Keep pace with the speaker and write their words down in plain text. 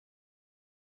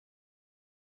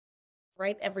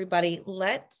Right, everybody,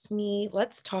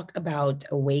 let's talk about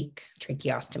awake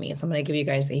tracheostomy. So I'm going to give you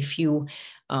guys a few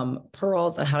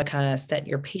pearls on how to kind of set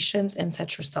your patients and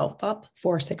set yourself up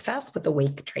for success with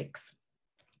awake trachs.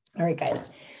 All right,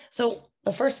 guys. So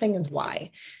the first thing is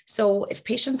why. So if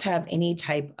patients have any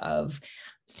type of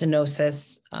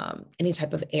stenosis, any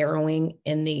type of narrowing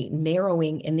in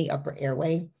the upper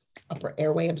airway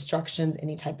obstructions,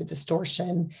 any type of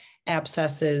distortion,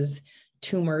 abscesses,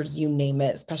 tumors, you name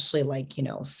it, especially like,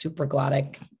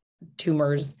 supraglottic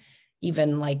tumors,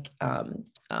 even like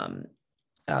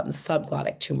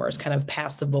subglottic tumors, kind of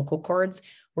past the vocal cords,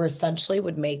 where essentially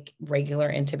would make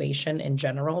regular intubation in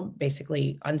general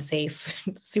basically unsafe,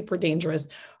 super dangerous,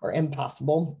 or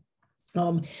impossible.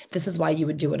 This is why you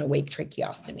would do an awake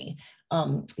tracheostomy.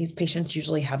 These patients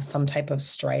usually have some type of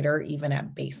stridor even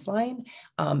at baseline.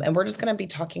 And we're just going to be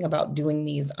talking about doing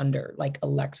these under like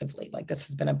electively, like this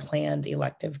has been a planned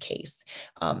elective case.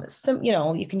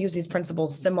 You can use these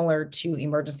principles similar to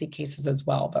emergency cases as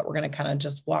well, but we're going to kind of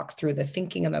just walk through the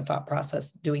thinking and the thought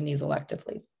process doing these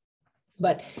electively.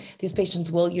 But these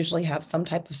patients will usually have some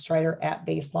type of stridor at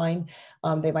baseline.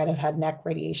 They might have had neck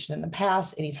radiation in the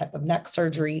past, any type of neck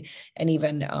surgery, and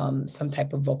even some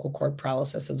type of vocal cord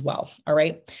paralysis as well. All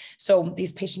right. So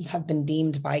these patients have been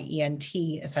deemed by ENT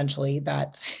essentially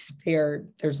that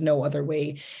there's no other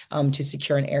way to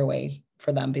secure an airway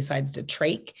for them besides to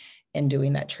trach and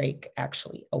doing that trach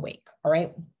actually awake. All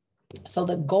right. So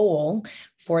the goal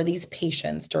for these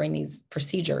patients during these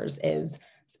procedures is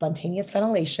spontaneous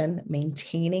ventilation,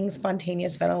 maintaining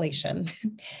spontaneous ventilation,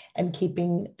 and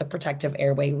keeping the protective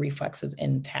airway reflexes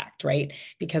intact, right?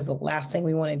 Because the last thing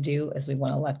we want to do is we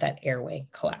want to let that airway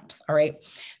collapse, all right?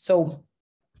 So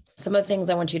some of the things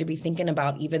I want you to be thinking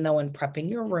about, even though in prepping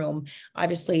your room,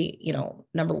 obviously,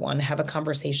 number one, have a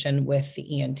conversation with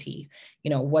the ENT.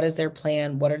 What is their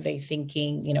plan? What are they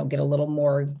thinking? Get a little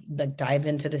more, dive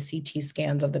into the CT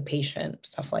scans of the patient,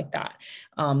 stuff like that.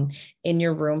 In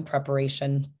your room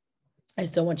preparation, I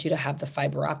still want you to have the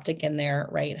fiber optic in there,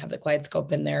 right? Have the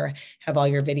Glidescope in there, have all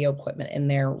your video equipment in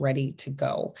there ready to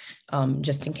go,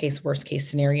 just in case, worst case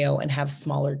scenario, and have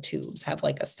smaller tubes, have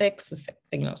like a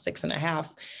 6.5,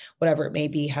 whatever it may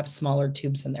be, have smaller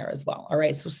tubes in there as well. All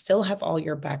right. So still have all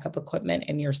your backup equipment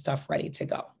and your stuff ready to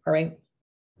go. All right.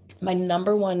 My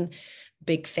number one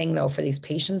big thing though, for these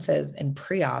patients is in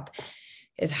pre-op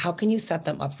is how can you set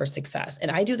them up for success?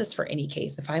 And I do this for any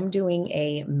case. If I'm doing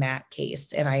a MAC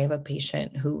case and I have a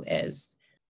patient who is,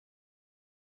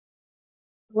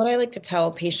 what I like to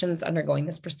tell patients undergoing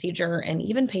this procedure, and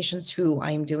even patients who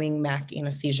I'm doing MAC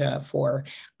anesthesia for,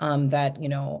 that,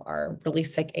 are really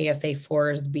sick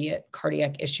ASA4s, be it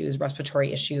cardiac issues,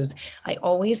 respiratory issues, I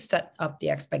always set up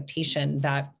the expectation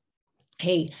that,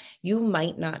 hey, you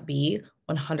might not be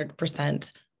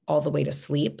 100% all the way to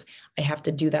sleep. I have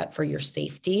to do that for your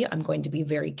safety. I'm going to be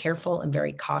very careful and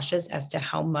very cautious as to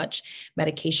how much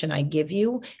medication I give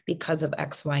you because of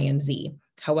X, Y, and Z.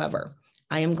 However,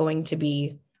 I am going to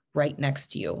be right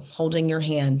next to you, holding your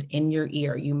hand in your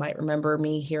ear. You might remember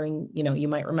me hearing, you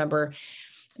might remember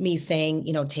me saying,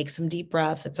 take some deep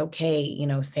breaths. It's okay.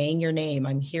 Saying your name.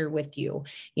 I'm here with you.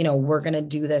 We're going to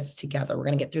do this together. We're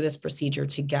going to get through this procedure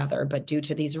together. But due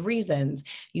to these reasons,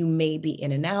 you may be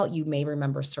in and out. You may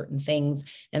remember certain things.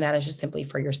 And that is just simply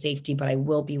for your safety. But I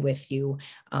will be with you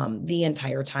the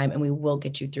entire time. And we will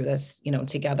get you through this,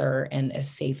 together and as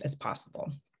safe as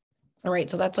possible. All right.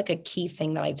 So that's like a key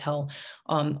thing that I tell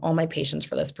all my patients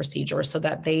for this procedure so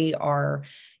that they are,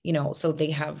 so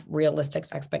they have realistic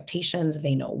expectations,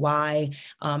 they know why.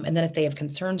 And then if they have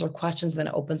concerns or questions, then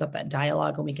it opens up that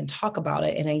dialogue and we can talk about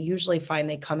it. And I usually find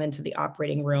they come into the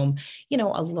operating room,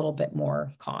 a little bit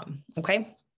more calm.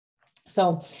 Okay.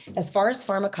 So as far as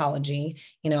pharmacology,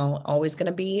 always going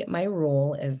to be my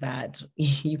rule is that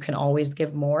you can always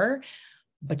give more,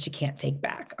 but you can't take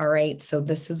back. All right. So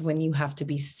this is when you have to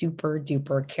be super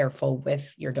duper careful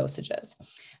with your dosages.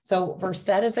 So Versed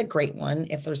is a great one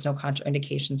if there's no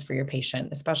contraindications for your patient,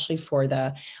 especially for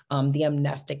the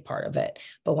amnestic part of it.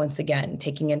 But once again,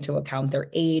 taking into account their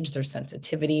age, their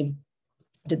sensitivity.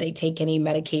 Did they take any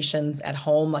medications at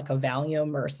home, like a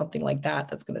Valium or something like that,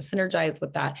 that's going to synergize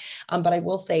with that? But I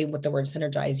will say with the word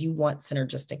synergize, you want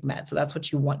synergistic med. So that's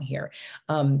what you want here.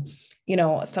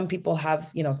 Some people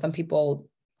have, some people,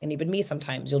 and even me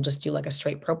sometimes, you'll just do like a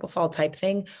straight propofol type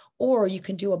thing, or you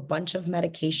can do a bunch of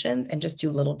medications and just do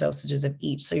little dosages of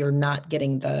each. So you're not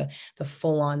getting the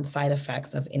full on side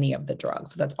effects of any of the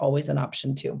drugs. So that's always an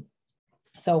option too.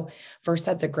 So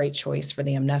Versat's a great choice for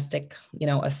the amnestic,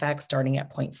 effect starting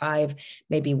at 0.5,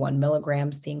 maybe 1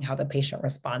 milligram, seeing how the patient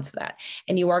responds to that.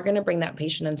 And you are going to bring that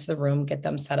patient into the room, get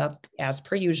them set up as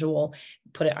per usual.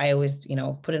 I always,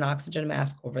 put an oxygen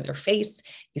mask over their face.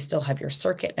 You still have your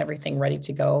circuit and everything ready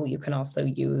to go. You can also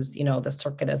use, the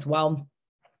circuit as well.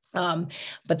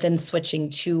 But then switching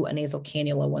to a nasal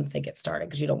cannula once they get started,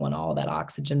 because you don't want all that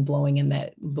oxygen blowing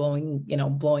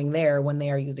there when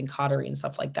they are using cautery and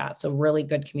stuff like that. So really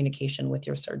good communication with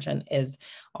your surgeon is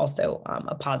also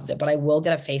a positive. But I will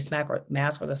get a face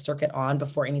mask or the circuit on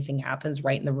before anything happens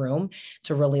right in the room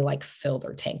to really fill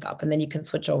their tank up. And then you can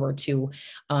switch over to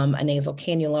a nasal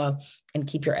cannula and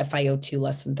keep your FiO2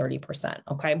 less than 30%.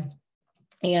 Okay.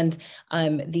 And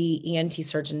the ENT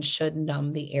surgeon should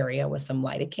numb the area with some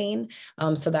lidocaine.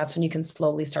 So that's when you can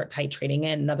slowly start titrating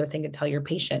in. Another thing to tell your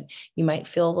patient, you might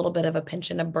feel a little bit of a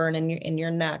pinch and a burn in your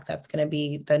neck. That's going to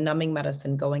be the numbing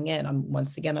medicine going in. I'm going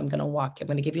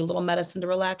to give you a little medicine to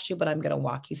relax you, but I'm going to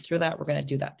walk you through that. We're going to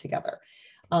do that together.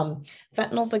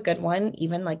 Fentanyl's a good one,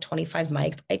 even 25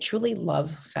 mics. I truly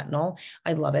love fentanyl.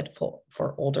 I love it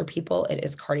for older people. It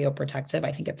is cardioprotective.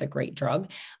 I think it's a great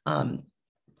drug.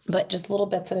 But just little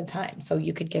bits at a time. So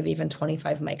you could give even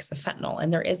 25 mics of fentanyl.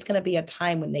 And there is going to be a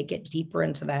time when they get deeper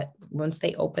into that, once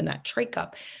they open that trach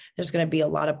up, there's going to be a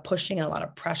lot of pushing and a lot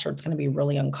of pressure. It's going to be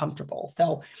really uncomfortable.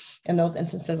 So in those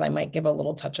instances, I might give a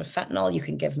little touch of fentanyl. You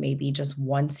can give maybe just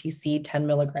 1 cc, 10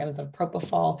 milligrams of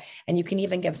propofol, and you can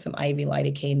even give some IV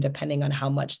lidocaine depending on how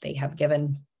much they have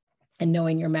given and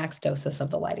knowing your max doses of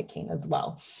the lidocaine as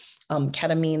well.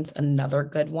 Ketamine's another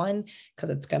good one because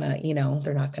it's going to,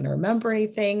 they're not going to remember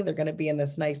anything. They're going to be in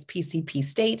this nice PCP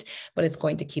state, but it's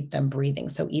going to keep them breathing.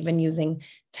 So even using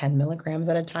 10 milligrams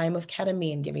at a time of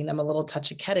ketamine, giving them a little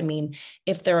touch of ketamine,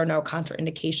 if there are no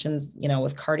contraindications,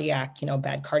 with cardiac,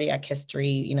 bad cardiac history,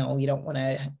 you don't want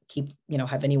to keep,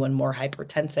 have anyone more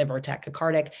hypertensive or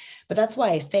tachycardic. But that's why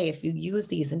I say, if you use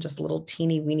these in just little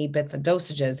teeny weeny bits of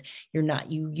dosages,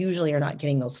 you usually are not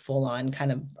getting those full on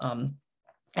kind of,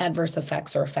 adverse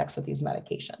effects or effects of these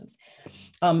medications.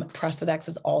 Precedex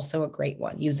is also a great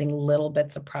one, using little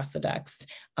bits of Precedex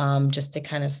just to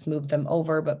kind of smooth them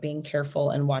over, but being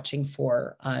careful and watching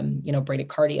for,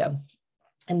 bradycardia.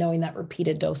 And knowing that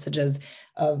repeated dosages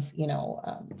of,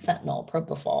 fentanyl,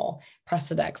 propofol,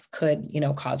 Precedex could,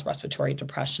 cause respiratory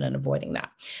depression, and avoiding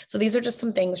that. So these are just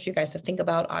some things for you guys to think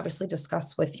about. Obviously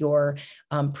discuss with your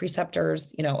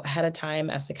preceptors, ahead of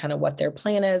time as to kind of what their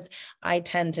plan is. I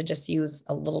tend to just use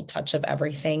a little touch of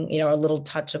everything, a little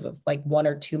touch of 1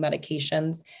 or 2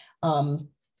 medications.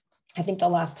 I think the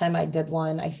last time I did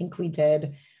one, I think we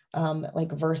did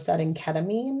Versed and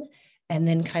ketamine, and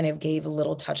then kind of gave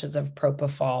little touches of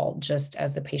propofol just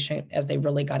as the patient, as they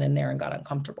really got in there and got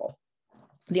uncomfortable.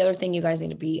 The other thing you guys need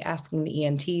to be asking the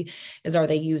ENT is, are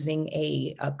they using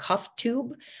a cuff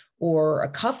tube or a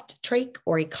cuffed trach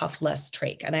or a cuffless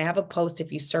trach? And I have a post,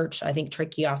 if you search, I think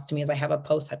tracheostomies, I have a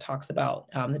post that talks about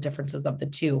the differences of the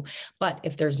two. But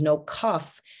if there's no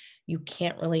cuff, you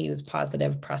can't really use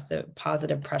positive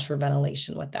pressure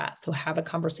ventilation with that. So have a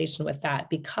conversation with that,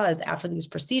 because after these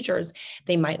procedures,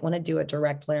 they might want to do a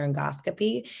direct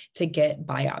laryngoscopy to get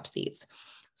biopsies.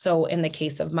 So in the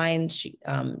case of mine,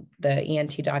 the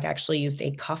ENT doc actually used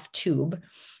a cuff tube.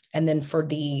 And then for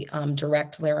the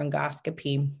direct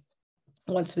laryngoscopy,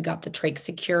 once we got the trach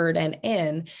secured and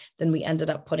in, then we ended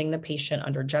up putting the patient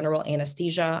under general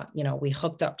anesthesia. We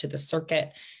hooked up to the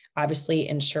circuit, obviously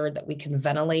ensured that we can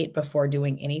ventilate before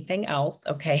doing anything else.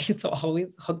 Okay. So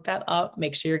always hook that up,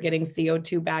 make sure you're getting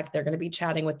CO2 back. They're going to be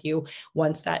chatting with you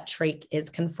once that trach is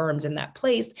confirmed in that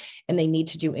place and they need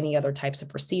to do any other types of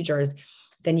procedures.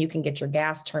 Then you can get your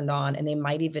gas turned on, and they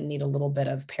might even need a little bit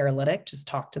of paralytic. Just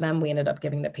talk to them. We ended up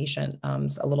giving the patient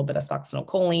a little bit of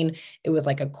succinylcholine. It was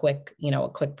like a quick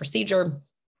procedure.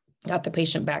 Got the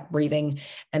patient back breathing,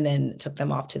 and then took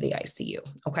them off to the ICU.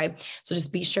 Okay. So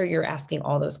just be sure you're asking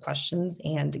all those questions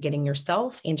and getting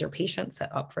yourself and your patient set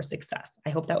up for success.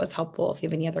 I hope that was helpful. If you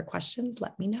have any other questions,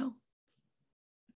 let me know.